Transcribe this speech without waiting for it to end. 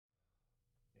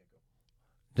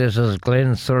This is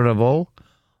Glynn Surdivall.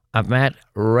 I'm at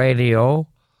Radio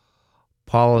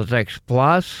Politics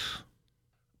Plus.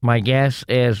 My guest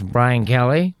is Brian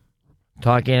Kelly,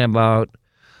 talking about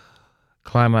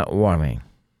climate warming.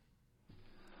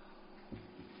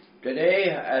 Today,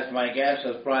 as my guest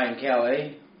is Brian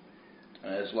Kelly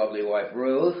and his lovely wife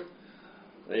Ruth.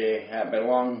 They have been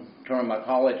long-term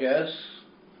ecologists,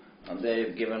 and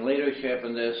they've given leadership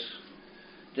in this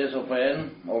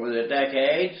discipline over the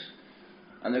decades,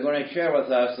 and they're going to share with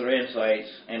us their insights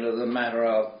into the matter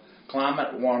of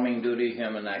climate warming due to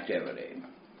human activity.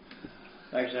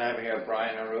 Thanks to have you here,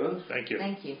 Brian and Ruth. Thank you.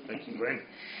 Thank you. Thank you, Glenn.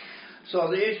 So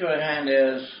the issue at hand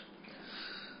is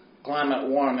climate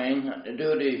warming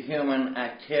due to human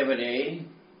activity.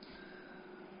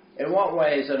 In what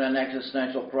way is it an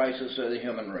existential crisis to the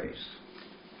human race?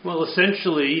 Well,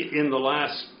 essentially, in the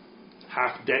last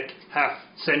half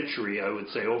century, I would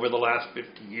say, over the last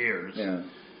 50 years,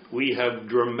 we have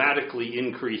dramatically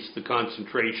increased the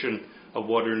concentration of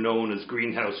what are known as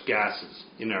greenhouse gases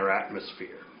in our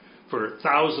atmosphere. For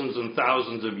thousands and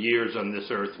thousands of years on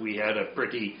this earth, we had a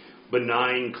pretty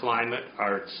benign climate.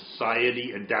 Our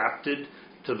society adapted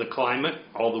to the climate,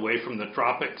 all the way from the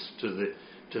tropics to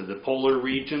the polar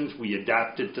regions. We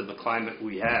adapted to the climate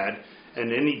we had,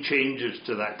 and any changes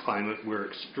to that climate were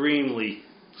extremely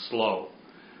slow.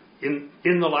 In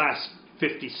the last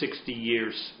 50, 60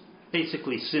 years,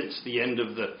 basically since the end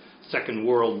of the Second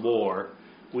World War,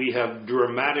 we have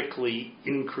dramatically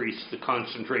increased the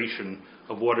concentration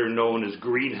of what are known as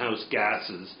greenhouse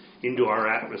gases into our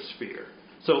atmosphere.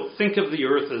 So think of the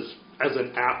Earth as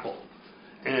an apple,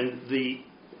 and the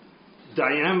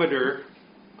diameter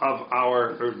of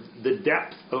the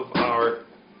depth of our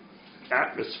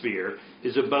atmosphere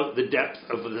is about the depth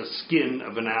of the skin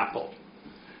of an apple.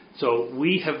 So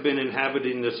we have been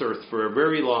inhabiting this earth for a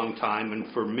very long time, and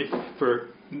for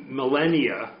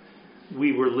millennia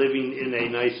we were living in a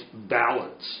nice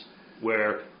balance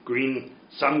where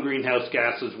some greenhouse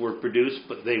gases were produced,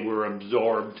 but they were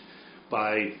absorbed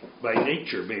by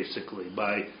nature, basically,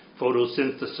 by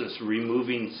photosynthesis,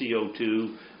 removing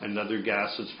CO2 and other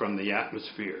gases from the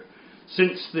atmosphere.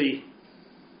 Since the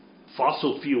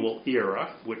fossil fuel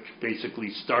era, which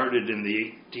basically started in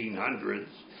the 1800s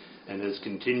and has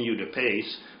continued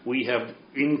apace, we have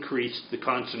increased the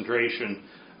concentration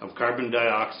of carbon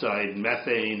dioxide,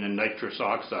 methane, and nitrous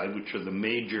oxide, which are the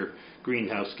major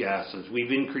greenhouse gases.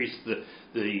 We've increased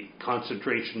the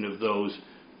concentration of those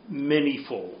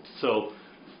manyfold. So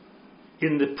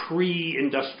in the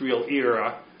pre-industrial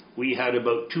era, we had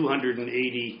about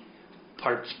 280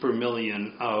 parts per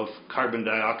million of carbon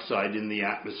dioxide in the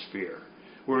atmosphere.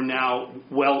 We're now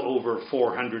well over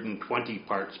 420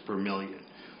 parts per million.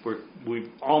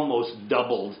 We've almost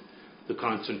doubled the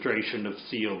concentration of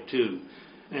CO2.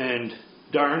 And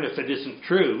darn if it isn't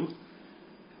true,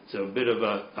 it's a bit of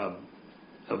a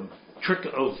trick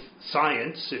of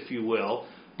science, if you will,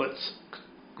 but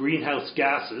greenhouse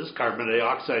gases, carbon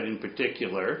dioxide in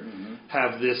particular,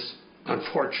 have this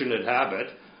unfortunate habit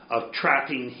of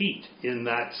trapping heat in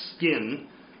that skin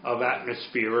of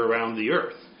atmosphere around the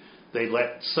Earth. They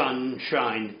let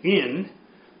sunshine in,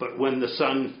 but when the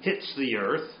sun hits the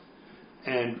Earth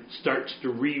and starts to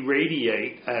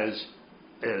re-radiate as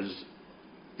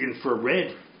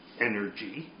infrared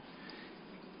energy,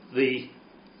 the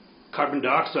carbon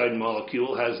dioxide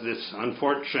molecule has this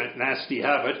unfortunate, nasty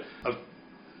habit of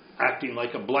acting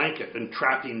like a blanket and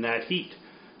trapping that heat.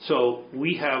 So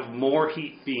we have more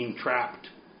heat being trapped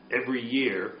every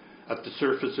year at the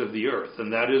surface of the Earth,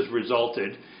 and that has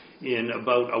resulted in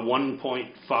about a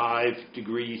 1.5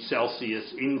 degrees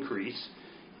Celsius increase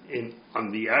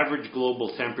on the average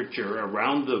global temperature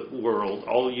around the world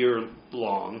all year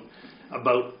long,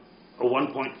 about a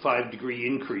 1.5 degree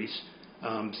increase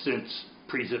since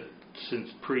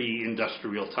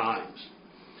pre-industrial times.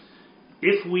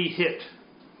 If we hit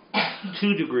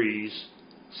 2 degrees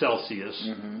Celsius,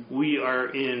 we are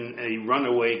in a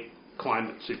runaway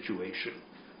climate situation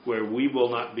where we will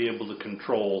not be able to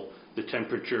control the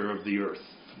temperature of the Earth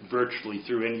virtually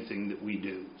through anything that we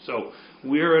do. So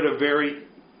we're at a very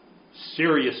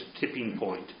serious tipping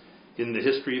point in the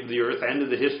history of the Earth and in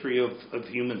the history of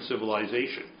human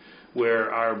civilization,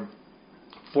 where our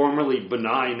formerly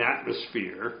benign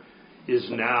atmosphere is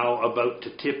now about to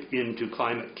tip into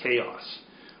climate chaos,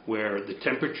 where the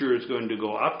temperature is going to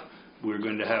go up. We're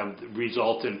going to have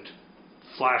resultant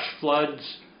flash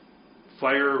floods,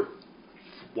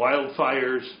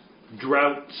 wildfires,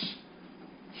 droughts,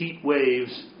 heat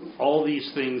waves. All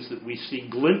these things that we see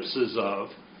glimpses of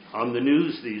on the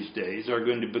news these days are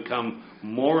going to become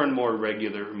more and more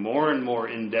regular, more and more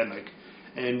endemic,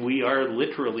 and we are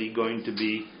literally going to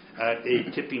be at a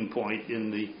tipping point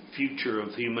in the future of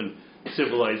human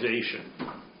civilization.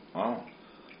 Oh.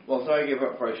 Well, thank you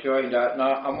for sharing that.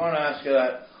 Now, I want to ask you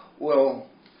that, well,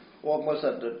 what was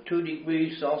it, the 2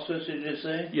 degrees Celsius, did you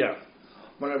say? Yeah.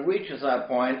 When it reaches that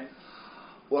point,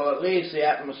 will at least the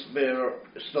atmosphere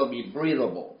still be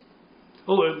breathable?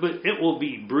 Oh, but it will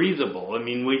be breathable. I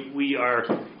mean, we are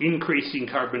increasing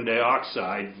carbon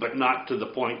dioxide, but not to the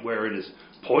point where it is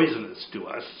poisonous to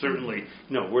us. Certainly,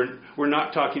 no, we're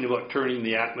not talking about turning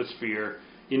the atmosphere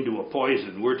into a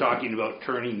poison. We're talking about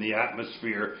turning the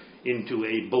atmosphere into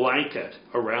a blanket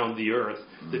around the Earth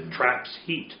that traps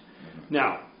heat.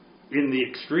 Now, in the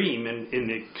extreme, in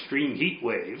the extreme heat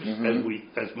waves,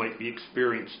 as might be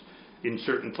experienced in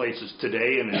certain places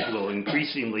today, and it will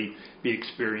increasingly be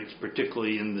experienced,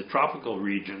 particularly in the tropical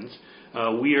regions,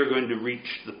 we are going to reach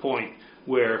the point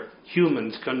where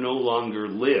humans can no longer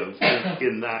live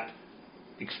in that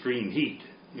extreme heat.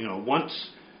 You know, once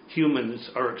humans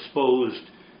are exposed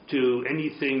to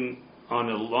anything on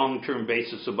a long-term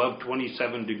basis above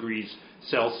 27 degrees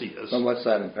Celsius. And what's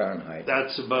that in Fahrenheit?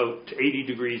 That's about 80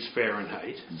 degrees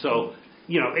Fahrenheit. So,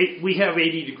 you know, we have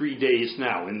 80-degree days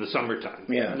now in the summertime.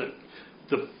 Yeah.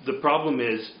 The problem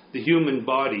is the human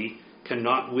body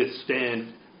cannot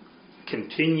withstand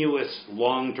continuous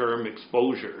long-term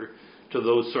exposure to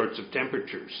those sorts of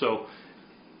temperatures. So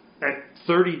at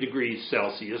 30 degrees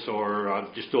Celsius or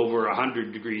just over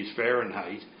 100 degrees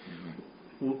Fahrenheit,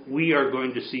 we are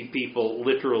going to see people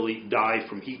literally die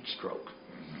from heat stroke.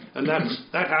 And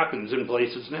that happens in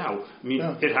places now. I mean,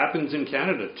 it happens in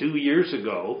Canada. 2 years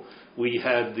ago, we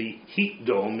had the heat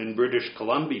dome in British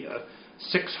Columbia.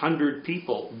 600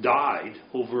 people died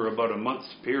over about a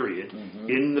month's period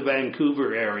in the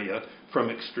Vancouver area from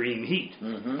extreme heat.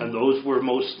 And those were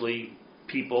mostly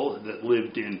people that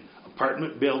lived in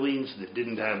apartment buildings that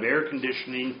didn't have air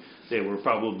conditioning. They were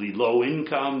probably low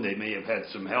income. They may have had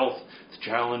some health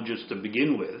challenges to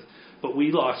begin with. But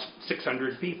we lost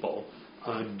 600 people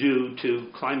due to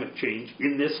climate change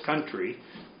in this country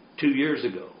 2 years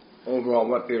ago. Overall,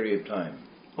 what period of time?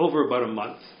 Over about a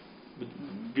month.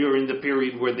 During the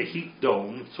period where the heat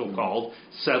dome, so-called,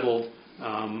 settled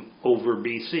over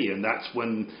BC. And that's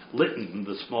when Lytton,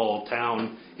 the small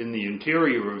town in the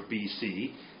interior of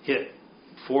BC, hit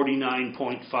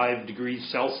 49.5 degrees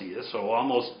Celsius, so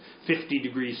almost 50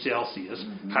 degrees Celsius,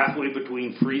 halfway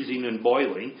between freezing and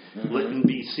boiling. Lytton,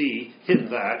 BC, hit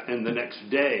that, and the next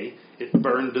day it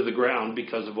burned to the ground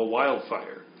because of a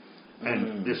wildfire.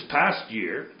 And this past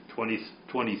year,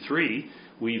 2023,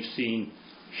 we've seen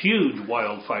huge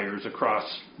wildfires across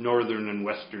northern and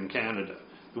western Canada,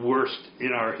 the worst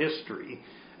in our history,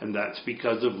 and that's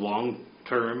because of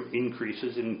long-term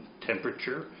increases in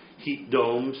temperature, heat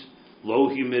domes, low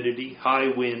humidity, high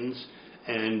winds,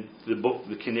 and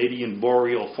the Canadian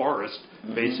boreal forest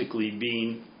basically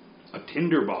being a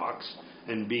tinderbox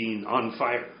and being on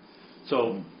fire.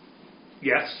 So,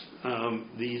 yes,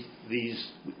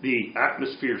 the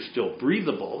atmosphere is still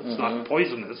breathable. It's not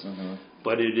poisonous,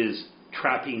 but it is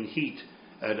trapping heat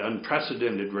at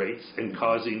unprecedented rates and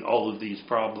causing all of these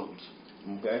problems.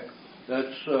 Okay,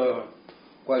 that's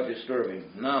quite disturbing.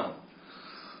 Now,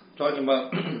 talking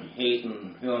about heat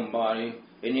and human body,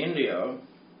 in India,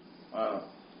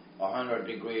 100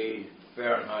 degree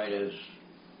Fahrenheit is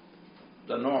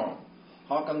the norm.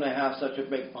 How come they have such a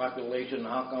big population?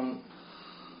 How come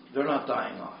they're not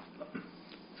dying off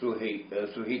through heat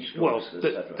strokes, well,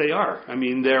 they are. I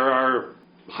mean, there are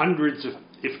hundreds of,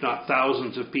 if not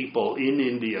thousands of people in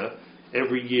India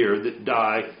every year that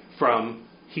die from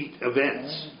heat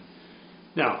events.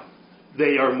 Now,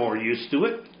 they are more used to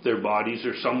it. Their bodies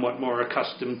are somewhat more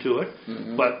accustomed to it,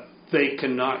 but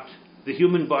the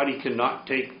human body cannot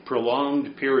take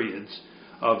prolonged periods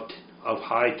of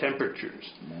high temperatures.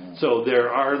 So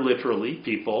there are literally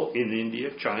people in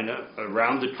India, China,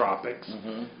 around the tropics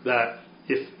that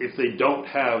if they don't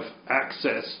have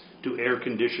access to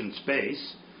air-conditioned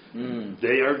space,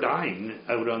 they are dying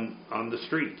out on the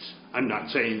streets. I'm not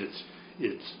saying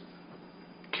it's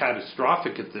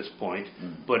catastrophic at this point,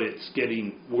 but it's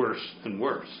getting worse and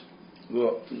worse.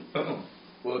 Well,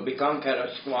 will it become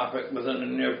catastrophic within the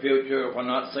near future if we're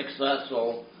not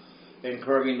successful in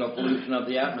curbing the pollution of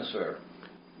the atmosphere?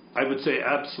 I would say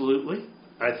absolutely.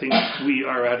 I think we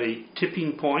are at a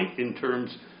tipping point in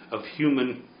terms of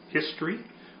human history.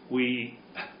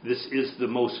 This is the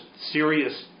most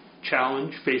serious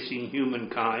challenge facing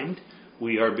humankind.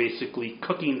 We are basically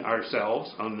cooking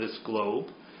ourselves on this globe,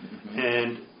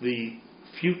 and the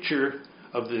future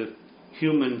of the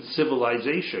human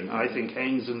civilization, I think,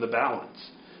 hangs in the balance.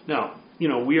 Now,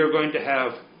 we are going to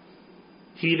have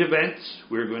heat events,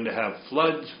 we're going to have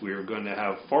floods, we're going to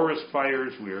have forest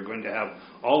fires, we're going to have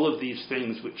all of these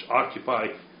things which occupy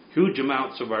huge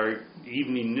amounts of our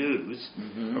evening news.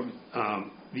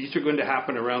 These are going to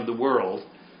happen around the world.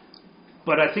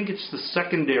 But I think it's the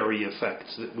secondary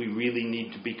effects that we really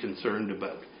need to be concerned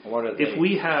about. What are they? If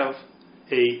we have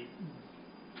a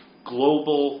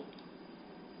global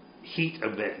heat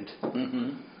event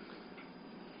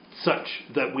such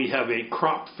that we have a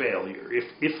crop failure,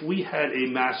 if we had a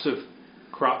massive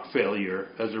crop failure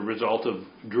as a result of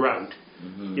drought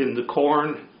in the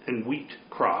corn and wheat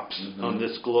crops on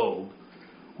this globe,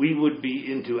 we would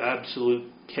be into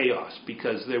absolute chaos,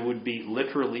 because there would be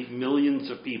literally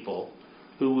millions of people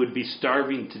who would be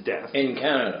starving to death. In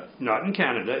Canada? Not in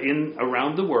Canada,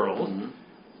 around the world.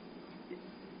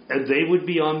 And they would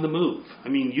be on the move. I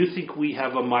mean, you think we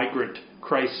have a migrant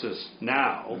crisis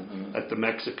now at the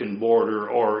Mexican border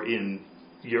or in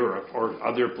Europe or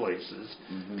other places.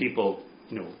 People,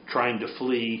 trying to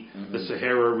flee the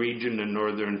Sahara region in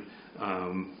northern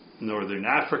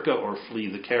Africa, or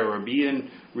flee the Caribbean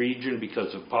region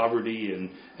because of poverty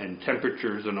and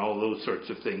temperatures and all those sorts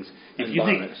of things.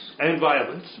 And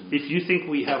violence. If you think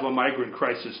we have a migrant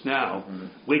crisis now,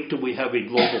 wait till we have a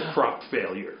global crop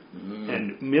failure.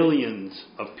 And millions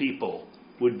of people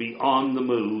would be on the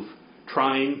move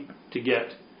trying to get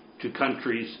to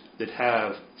countries that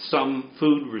have some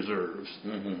food reserves.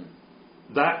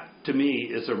 That, to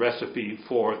me, is a recipe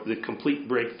for the complete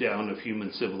breakdown of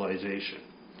human civilization.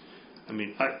 I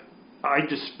mean, I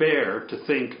despair to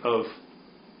think of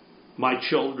my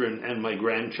children and my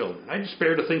grandchildren. I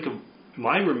despair to think of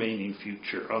my remaining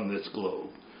future on this globe.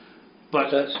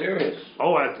 But that's serious.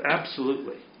 Oh,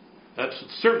 absolutely.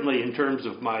 Certainly in terms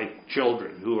of my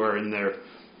children, who are in their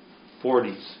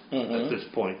 40s at this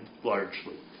point,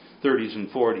 largely, 30s and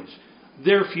 40s.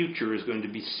 Their future is going to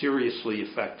be seriously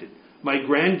affected. My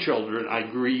grandchildren, I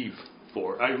grieve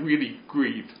for. I really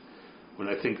grieve when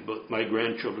I think about my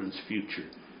grandchildren's future.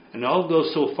 And I'll go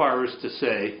so far as to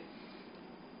say,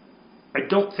 I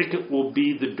don't think it will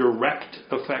be the direct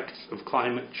effects of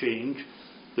climate change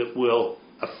that will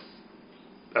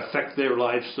affect their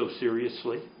lives so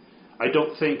seriously. I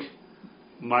don't think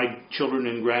my children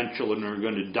and grandchildren are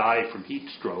going to die from heat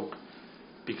stroke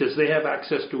because they have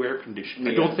access to air conditioning.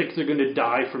 I don't think they're going to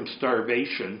die from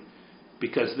starvation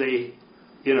because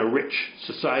in a rich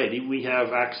society, we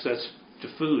have access to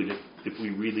food if we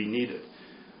really need it.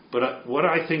 But what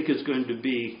I think is going to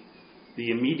be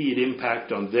the immediate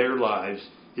impact on their lives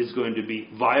is going to be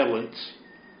violence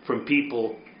from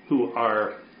people who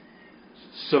are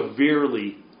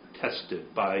severely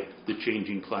tested by the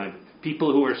changing climate.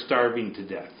 People who are starving to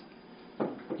death.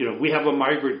 We have a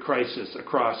migrant crisis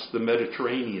across the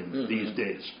Mediterranean these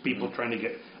days. People trying to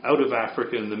get out of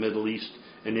Africa and the Middle East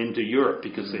and into Europe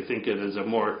because they think it is a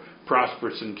more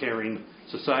prosperous and caring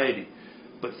society.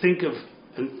 But think of,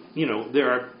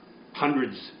 there are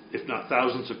hundreds, if not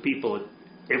thousands of people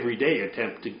every day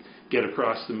attempt to get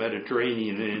across the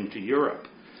Mediterranean and into Europe.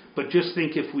 But just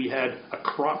think if we had a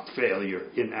crop failure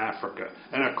in Africa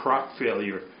and a crop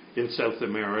failure in South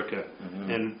America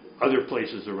and other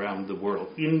places around the world.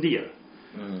 India.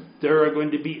 There are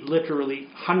going to be literally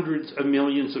hundreds of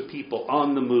millions of people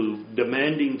on the move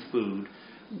demanding food.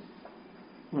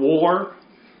 War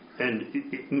and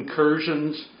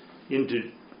incursions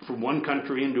from one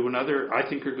country into another, I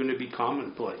think, are going to be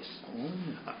commonplace.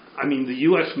 I mean, the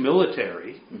U.S.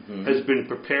 military has been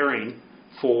preparing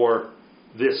for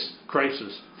this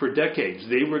crisis for decades.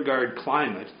 They regard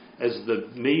climate as the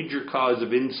major cause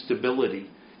of instability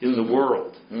in the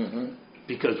world.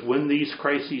 Because when these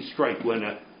crises strike, when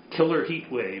a killer heat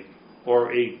wave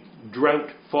or a drought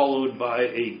followed by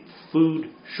a food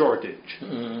shortage,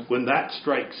 when that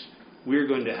strikes, we're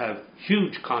going to have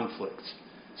huge conflicts.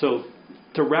 So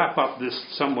to wrap up this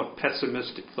somewhat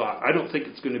pessimistic thought, I don't think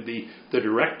it's going to be the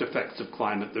direct effects of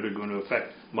climate that are going to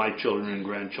affect my children and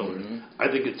grandchildren. I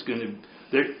think it's going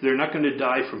to, they're not going to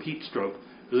die from heat stroke.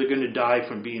 They're going to die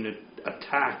from being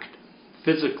attacked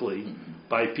physically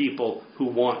by people who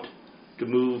want to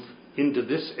move into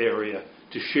this area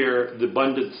to share the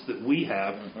abundance that we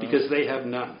have because they have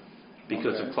none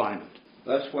because of climate.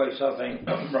 That's quite something,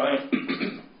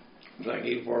 Brian. Thank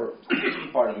you for,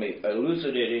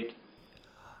 elucidating.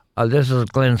 This is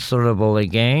Glynn Surdivall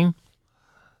again,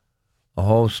 a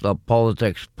host of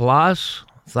Politics Plus.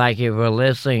 Thank you for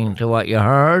listening to what you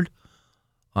heard.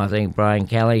 I think Brian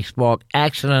Kelly spoke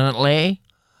excellently.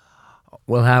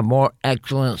 We'll have more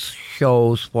excellent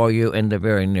shows for you in the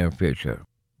very near future.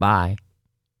 Bye.